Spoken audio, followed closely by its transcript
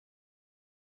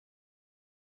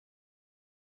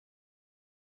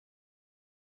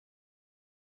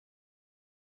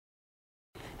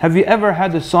Have you ever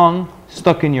had a song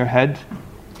stuck in your head?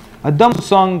 A dumb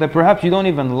song that perhaps you don't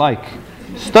even like,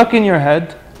 stuck in your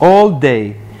head all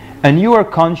day, and you are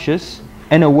conscious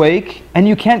and awake and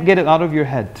you can't get it out of your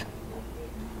head.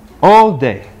 All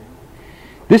day.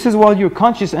 This is while you're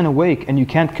conscious and awake and you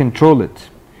can't control it.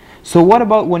 So what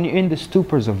about when you're in the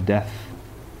stupors of death?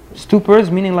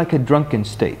 Stupors meaning like a drunken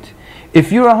state.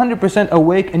 If you're 100%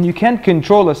 awake and you can't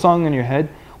control a song in your head,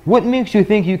 what makes you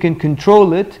think you can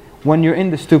control it when you're in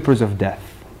the stupors of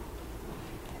death?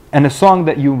 And a song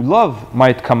that you love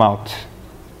might come out.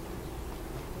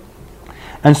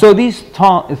 And so these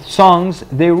songs,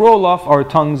 they roll off our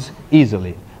tongues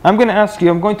easily. I'm going to ask you,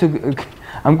 I'm going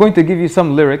to give you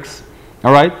some lyrics,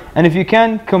 all right? And if you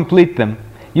can complete them,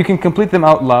 you can complete them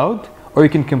out loud, or you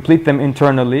can complete them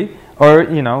internally, or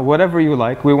whatever you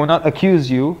like. We will not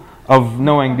accuse you of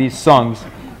knowing these songs,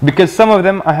 because some of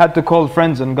them I had to call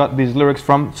friends and got these lyrics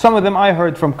from. Some of them I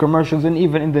heard from commercials, and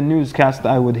even in the newscast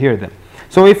I would hear them.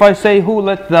 So if I say, who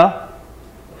let the,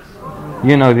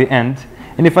 you know the end.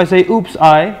 And if I say, oops,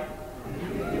 I,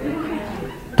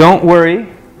 don't worry,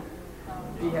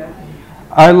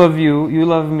 I love you, you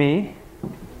love me,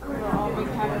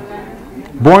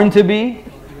 born to be,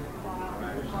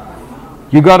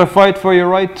 you gotta fight for your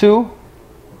right to,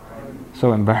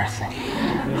 so embarrassing.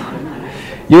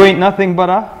 You ain't nothing but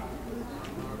a,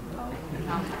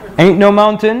 ain't no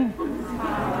mountain,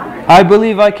 I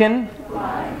believe I can,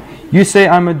 you say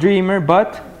I'm a dreamer,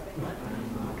 but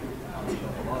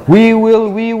we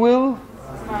will,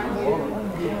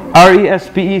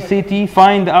 R-E-S-P-E-C-T,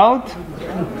 find out.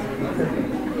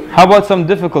 How about some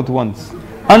difficult ones?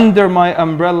 Under my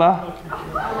umbrella.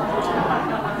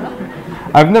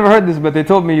 I've never heard this, but they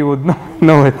told me you would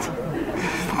know it.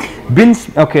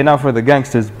 Okay, now for the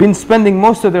gangsters. Been spending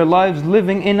most of their lives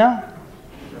living in a...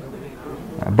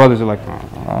 Brothers are like...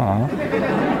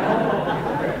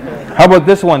 How about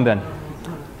this one then?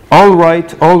 All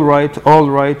right, all right, all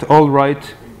right, all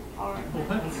right.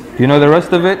 You know the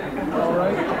rest of it?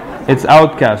 It's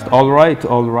Outcast. All right,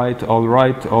 all right, all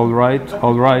right, all right,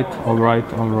 all right, all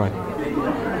right, all right.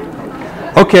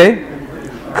 Okay,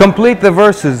 complete the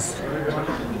verses.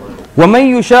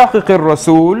 وَمَن يُشَاقِقِ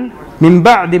الرَّسُولِ مِن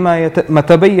بَعْدِ مَا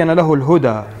تَبَيَّنَ لَهُ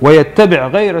الْهُدَى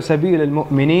وَيَتَّبِعْ غَيْرَ سَبِيلِ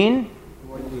الْمُؤْمِنِينَ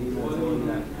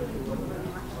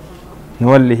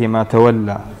نُوَلِّهِ مَا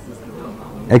تَوَلَّى.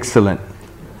 Excellent.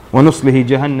 وَنُصْلِهِ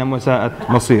جَهَنَّمَ وَسَاءَتْ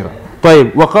مَصِيرًا.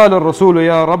 طيب وقال الرسول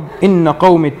يا رب إن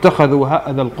قوم اتخذوا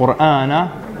هذا القرآن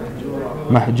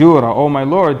مهجورا. Oh my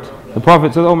Lord, the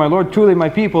Prophet said, oh my Lord, truly my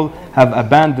people have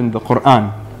abandoned the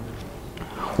Quran.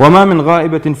 وما من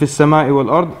غائبة في السماء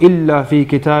والأرض إلا في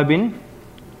كتاب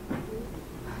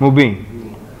مبين.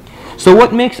 So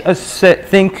what makes us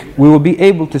think we will be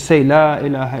able to say La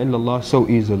ilaha illallah so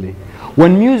easily?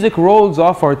 When music rolls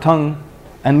off our tongue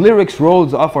and lyrics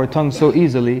rolls off our tongue so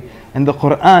easily, and the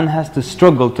Quran has to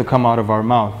struggle to come out of our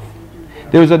mouth.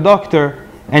 There's a doctor,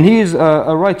 and he is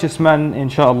a righteous man,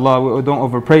 inshallah, we don't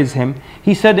overpraise him.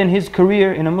 He said in his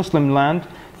career in a Muslim land,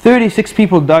 36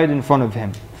 people died in front of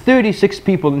him. 36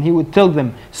 people, and he would tell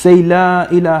them, say La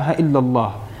ilaha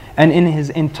illallah. And in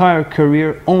his entire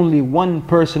career, only one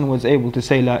person was able to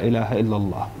say La ilaha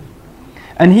illallah.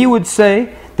 And he would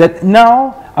say that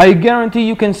now, I guarantee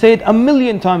you can say it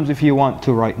 1,000,000 times if you want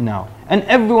to right now. And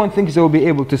everyone thinks they will be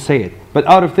able to say it. But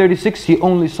out of 36, he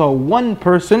only saw one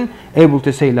person able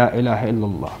to say La ilaha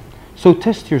illallah. So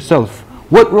test yourself.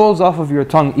 What rolls off of your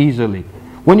tongue easily?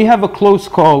 When you have a close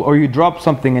call or you drop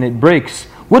something and it breaks,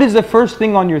 what is the first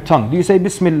thing on your tongue? Do you say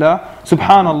Bismillah,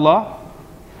 Subhanallah,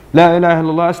 La ilaha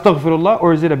illallah, Astaghfirullah,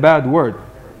 or is it a bad word?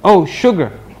 Oh,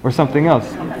 sugar, or something else.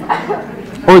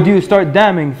 Or do you start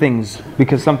damning things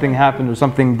because something happened or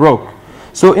something broke?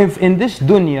 So if in this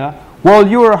dunya, while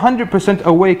you are 100%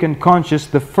 awake and conscious,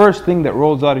 the first thing that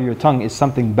rolls out of your tongue is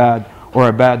something bad or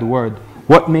a bad word,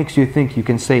 what makes you think you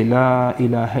can say La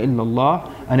ilaha illallah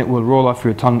and it will roll off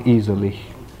your tongue easily?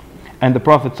 And the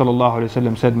Prophet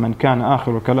ﷺ said, Man kana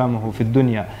akhiru kalamuhu fi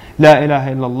dunya La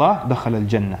ilaha illallah dakhala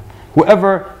al-jannah.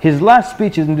 Whoever his last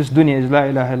speech in this dunya is La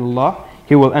ilaha illallah,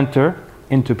 he will enter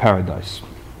into paradise.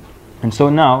 And so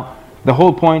now, the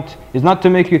whole point is not to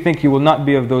make you think you will not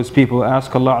be of those people.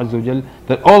 Ask Allah Azza wa Jal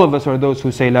that all of us are those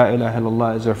who say La ilaha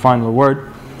illallah as their final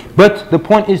word. But the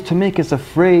point is to make us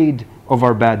afraid of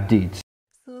our bad deeds.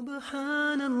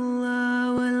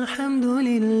 Subhanallah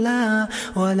walhamdulillah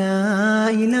wa la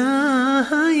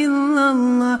ilaha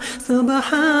illallah.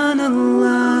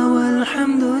 Subhanallah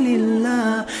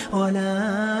walhamdulillah wa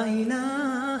la ilaha